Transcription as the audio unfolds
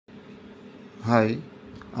High,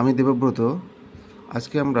 আমি দেবব্রত।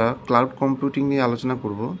 আজকে আমরা ক্লাউড কম্পিউটিং নিয়ে আলোচনা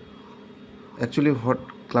করব। অ্যাকচুয়ালি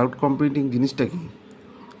ক্লাউড কম্পিউটিং জিনিসটা কি?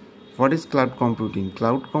 What is cloud computing?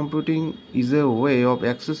 Cloud computing is a way of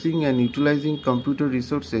accessing and utilizing computer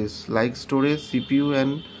resources like storage, CPU,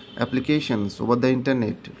 and applications over the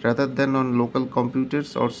internet rather than on local computers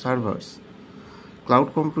or servers. Cloud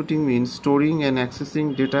computing means storing and accessing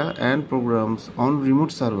data and programs on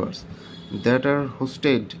remote servers that are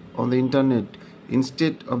hosted on the internet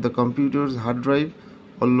instead of the computer's hard drive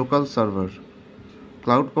or local server.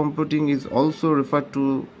 Cloud computing is also referred to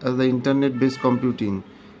as the internet-based computing.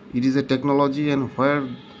 It is a technology and where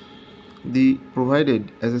the provided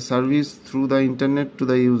as a service through the internet to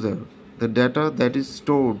the user. The data that is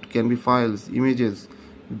stored can be files, images,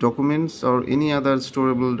 documents, or any other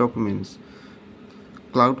storable documents.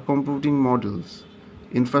 Cloud computing models: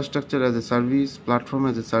 infrastructure as a service, platform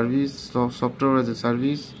as a service, software as a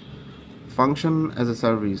service, function as a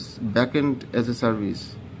service, backend as a service.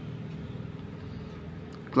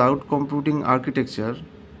 Cloud computing architecture: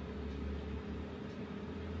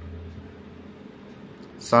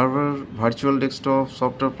 server, virtual desktop,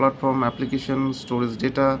 software platform, application, storage,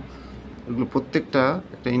 data, এগুলো প্রত্যেকটা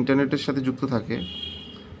একটা ইন্টারনেটের সাথে যুক্ত থাকে।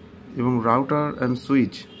 এবং router and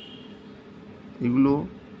switch, এগুলো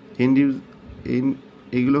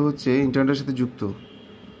এগুলো হচ্ছে ইন্টারনেটের সাথে যুক্ত।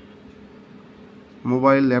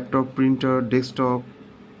 Mobile, laptop, printer, desktop,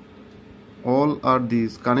 all are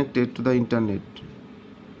these connected to the internet.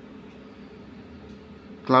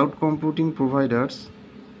 Cloud computing providers.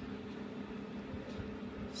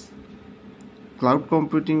 Cloud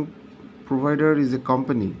computing provider is a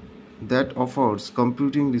company that offers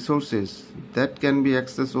computing resources that can be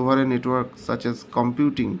accessed over a network, such as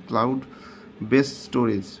computing, cloud-based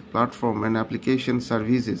storage, platform, and application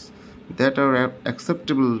services that are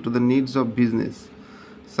acceptable to the needs of business.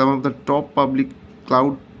 Some of the top public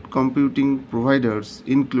cloud computing providers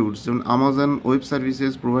include Amazon Web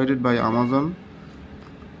Services provided by Amazon.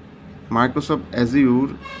 Microsoft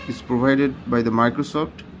Azure is provided by the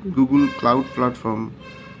Microsoft. Google Cloud Platform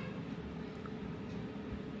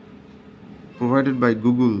provided by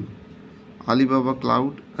Google. Alibaba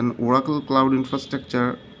Cloud and Oracle Cloud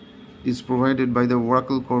Infrastructure is provided by the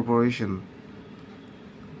Oracle Corporation.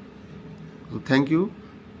 So thank you.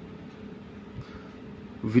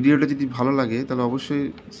 ভিডিওটা যদি ভালো লাগে তাহলে অবশ্যই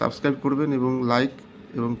subscribe করবেন এবং like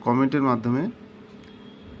এবং কমেন্টের মাধ্যমে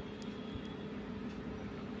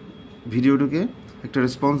ভিডিওটাকে একটা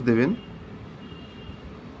রেসপন্স দেবেন।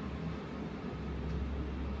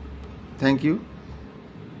 Thank you.